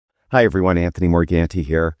Hi everyone, Anthony Morganti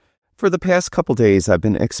here. For the past couple days, I've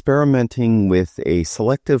been experimenting with a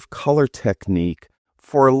selective color technique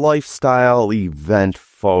for lifestyle event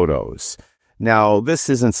photos. Now, this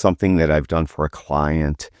isn't something that I've done for a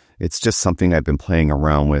client. It's just something I've been playing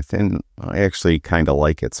around with, and I actually kind of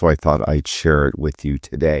like it, so I thought I'd share it with you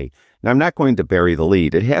today. Now, I'm not going to bury the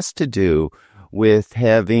lead. It has to do with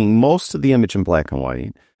having most of the image in black and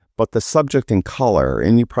white, but the subject in color.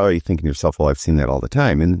 And you're probably thinking to yourself, well, I've seen that all the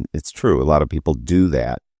time. And it's true. A lot of people do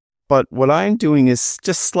that. But what I'm doing is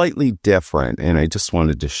just slightly different. And I just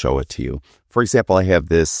wanted to show it to you. For example, I have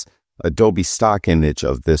this Adobe stock image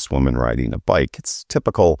of this woman riding a bike. It's a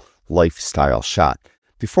typical lifestyle shot.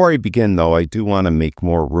 Before I begin, though, I do want to make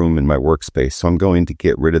more room in my workspace. So I'm going to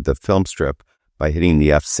get rid of the film strip by hitting the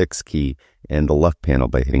F6 key and the left panel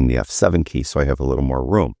by hitting the F7 key. So I have a little more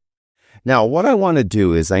room. Now, what I want to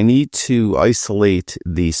do is I need to isolate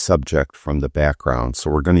the subject from the background.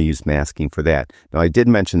 So we're going to use masking for that. Now, I did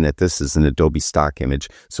mention that this is an Adobe stock image.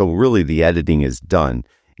 So really the editing is done.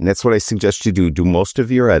 And that's what I suggest you do. Do most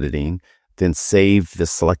of your editing, then save the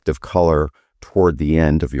selective color toward the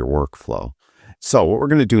end of your workflow. So what we're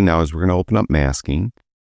going to do now is we're going to open up masking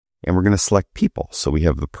and we're going to select people. So we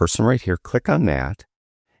have the person right here. Click on that.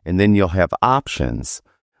 And then you'll have options.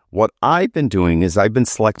 What I've been doing is I've been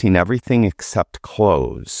selecting everything except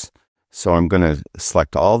close. So I'm going to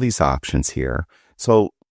select all these options here. So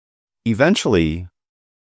eventually,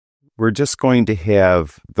 we're just going to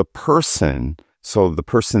have the person, so the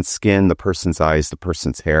person's skin, the person's eyes, the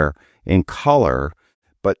person's hair in color,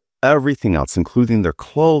 but everything else, including their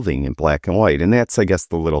clothing, in black and white. And that's, I guess,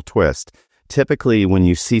 the little twist. Typically, when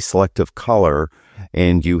you see selective color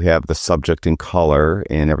and you have the subject in color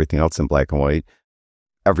and everything else in black and white,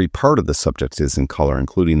 every part of the subject is in color,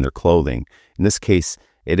 including their clothing. In this case,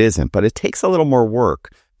 it isn't, but it takes a little more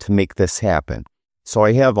work to make this happen. So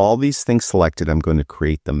I have all these things selected. I'm going to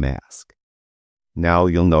create the mask. Now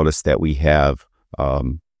you'll notice that we have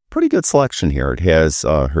pretty good selection here. It has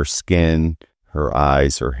her skin, her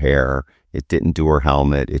eyes, her hair. It didn't do her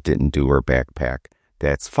helmet. It didn't do her backpack.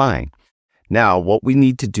 That's fine. Now, what we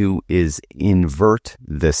need to do is invert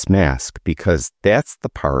this mask because that's the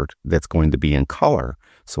part that's going to be in color.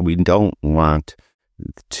 So we don't want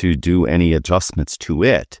to do any adjustments to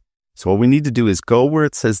it. So what we need to do is go where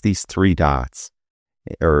it says these three dots,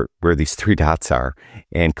 or where these three dots are,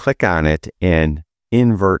 and click on it and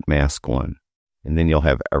invert mask one. And then you'll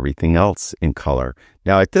have everything else in color.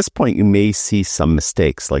 Now, at this point, you may see some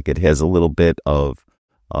mistakes, like it has a little bit of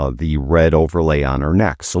the red overlay on her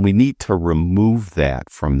neck. So we need to remove that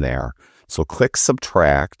from there. So click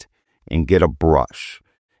subtract and get a brush.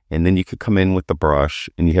 And then you could come in with the brush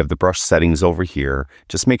and you have the brush settings over here.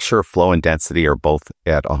 Just make sure flow and density are both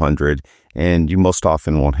at 100. And you most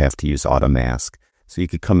often won't have to use auto mask. So you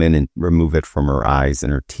could come in and remove it from her eyes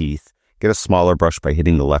and her teeth. Get a smaller brush by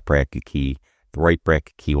hitting the left bracket key. The right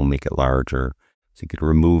bracket key will make it larger. So you could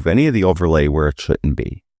remove any of the overlay where it shouldn't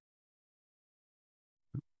be.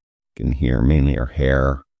 In here, mainly her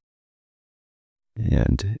hair,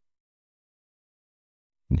 and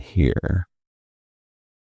in here,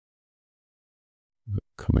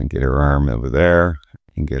 come and get her arm over there,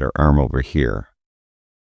 and get her arm over here,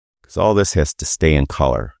 because all this has to stay in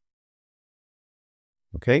color.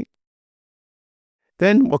 Okay?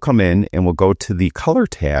 Then we'll come in and we'll go to the color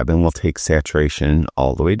tab, and we'll take saturation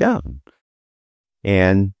all the way down.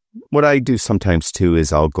 And what I do sometimes too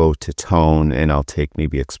is I'll go to tone and I'll take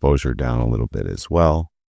maybe exposure down a little bit as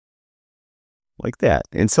well. Like that.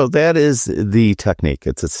 And so that is the technique.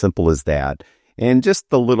 It's as simple as that. And just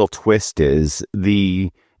the little twist is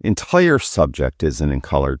the entire subject isn't in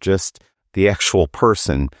color, just the actual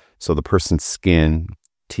person. So the person's skin,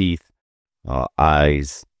 teeth,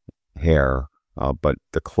 eyes, hair, but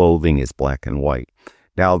the clothing is black and white.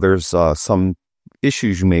 Now there's some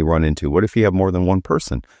issues you may run into. What if you have more than one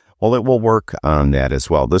person? Well, it will work on that as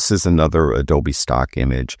well. This is another Adobe stock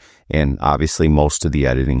image, and obviously most of the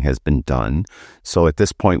editing has been done. So at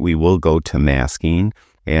this point, we will go to masking,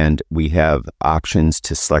 and we have options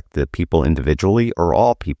to select the people individually or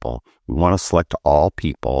all people. We want to select all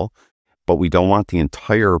people, but we don't want the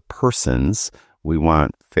entire persons. We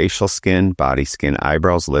want facial skin, body skin,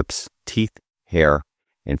 eyebrows, lips, teeth, hair,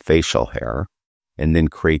 and facial hair, and then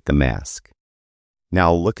create the mask.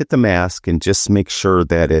 Now look at the mask and just make sure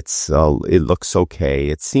that it looks okay.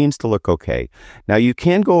 It seems to look okay. Now you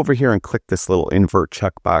can go over here and click this little invert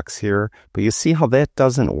checkbox here, but you see how that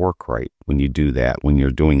doesn't work right when you do that, when you're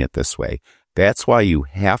doing it this way. That's why you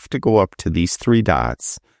have to go up to these three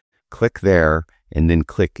dots, click there, and then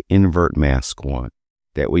click invert mask one.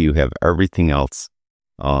 That way you have everything else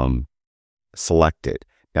selected.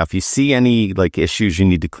 Now, if you see any like issues you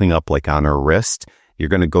need to clean up, like on her wrist, you're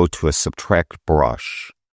going to go to a subtract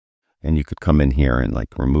brush, and you could come in here and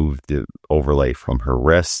like remove the overlay from her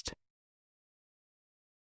wrist.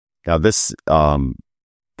 Now, this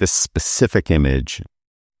specific image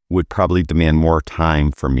would probably demand more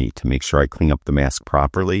time for me to make sure I clean up the mask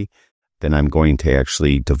properly than I'm going to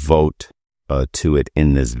actually devote to it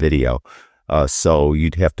in this video. So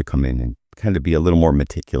you'd have to come in and kind of be a little more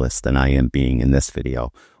meticulous than I am being in this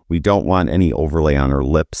video. We don't want any overlay on her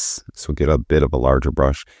lips, so get a bit of a larger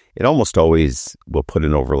brush. It almost always will put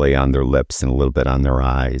an overlay on their lips and a little bit on their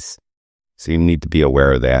eyes. So you need to be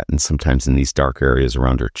aware of that, and sometimes in these dark areas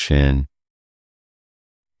around her chin.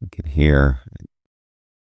 Look at here.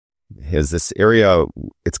 It has this area,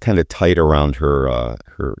 it's kind of tight around her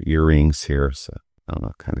earrings here, so I don't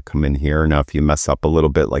know, kind of come in here. Now, if you mess up a little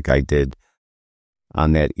bit like I did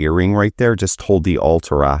on that earring right there, just hold the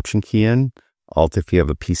Alt or Option key in. Alt if you have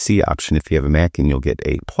a PC, Option if you have a Mac, and you'll get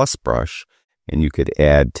a plus brush, and you could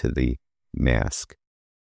add to the mask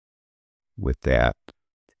with that.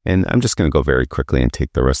 And I'm just going to go very quickly and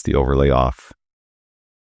take the rest of the overlay off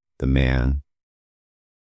the man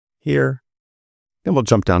here. Then we'll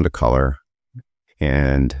jump down to color,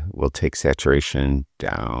 and we'll take saturation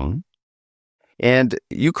down. And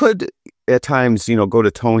you could, at times, go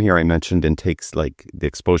to tone here, I mentioned, and takes like the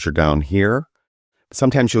exposure down here.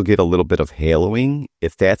 Sometimes you'll get a little bit of haloing.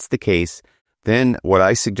 If that's the case, then what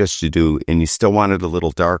I suggest you do, and you still want it a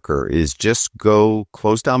little darker, is just go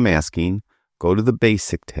close down masking, go to the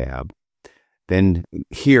basic tab, then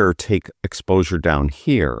here take exposure down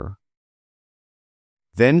here,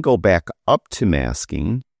 then go back up to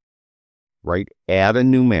masking, right? Add a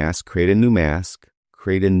new mask, create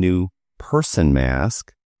a new person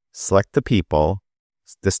mask, select the people.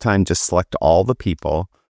 This time just select all the people.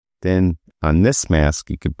 Then on this mask,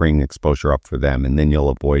 you could bring exposure up for them, and then you'll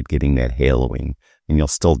avoid getting that haloing, and you'll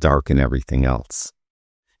still darken everything else.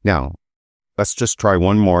 Now, let's just try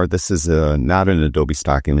one more. This is not an Adobe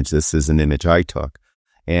stock image. This is an image I took,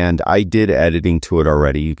 and I did editing to it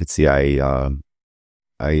already. You could see I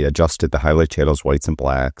adjusted the highlight shadows, whites and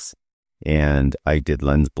blacks, and I did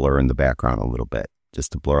lens blur in the background a little bit,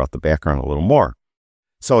 just to blur out the background a little more.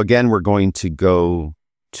 So again, we're going to go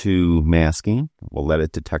to masking. We'll let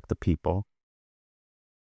it detect the people.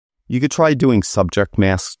 You could try doing subject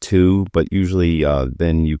masks too, but usually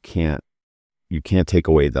then you can't take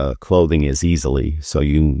away the clothing as easily. So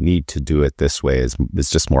you need to do it this way. It's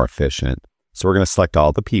just more efficient. So we're going to select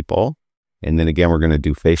all the people. And then again, we're going to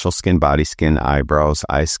do facial skin, body skin, eyebrows,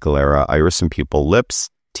 eye sclera, iris and pupil, lips,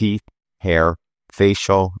 teeth, hair,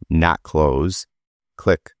 facial, not clothes.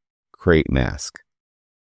 Click create mask.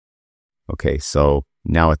 Okay, so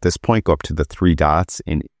now at this point, go up to the three dots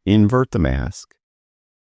and invert the mask.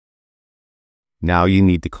 Now you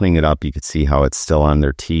need to clean it up. You can see how it's still on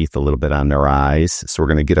their teeth, a little bit on their eyes. So we're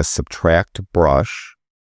going to get a subtract brush.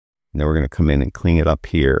 And then we're going to come in and clean it up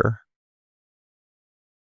here.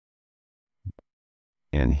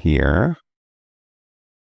 And here.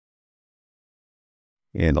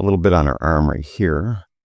 And a little bit on her arm right here.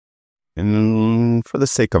 And for the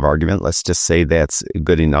sake of argument, let's just say that's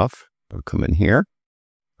good enough. I'll come in here.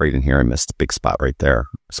 Right in here, I missed a big spot right there.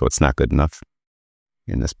 So it's not good enough.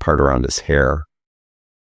 And this part around his hair.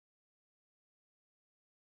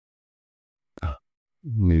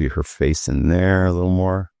 Maybe her face in there a little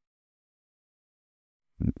more.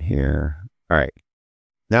 Here. All right.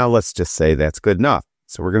 Now let's just say that's good enough.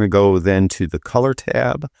 So we're going to go then to the color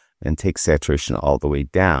tab and take saturation all the way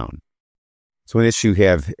down. So an issue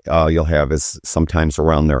you'll have is sometimes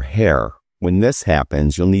around their hair. When this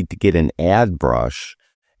happens, you'll need to get an add brush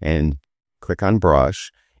and click on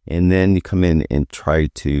brush, and then you come in and try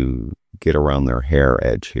to get around their hair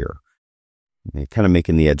edge here. You're kind of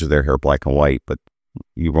making the edge of their hair black and white, but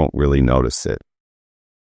you won't really notice it.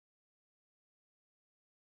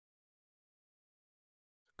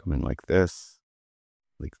 Come in like this,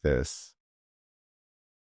 like this.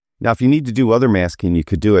 Now, if you need to do other masking, you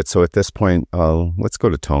could do it. So at this point, let's go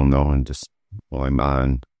to tone though, and just while I'm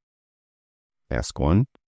on mask one,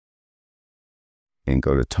 and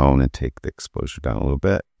go to tone and take the exposure down a little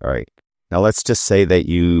bit. All right. Now let's just say that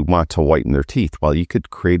you want to whiten their teeth. Well, you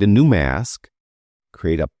could create a new mask,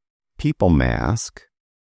 create a people mask,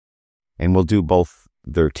 and we'll do both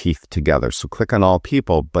their teeth together. So click on all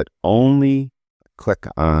people, but only click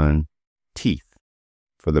on teeth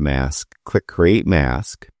for the mask. Click create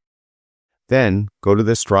mask. Then go to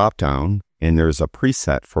this drop down, and there's a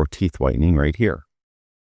preset for teeth whitening right here.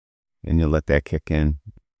 And you'll let that kick in,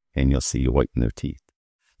 and you'll see you whiten their teeth.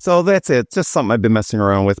 So that's it. Just something I've been messing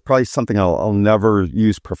around with. Probably something I'll never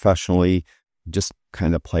use professionally. just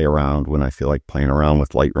kind of play around when I feel like playing around with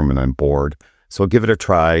Lightroom and I'm bored. So give it a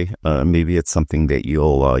try. Maybe it's something that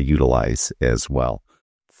you'll utilize as well.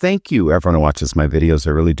 Thank you, everyone who watches my videos.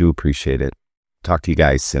 I really do appreciate it. Talk to you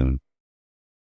guys soon.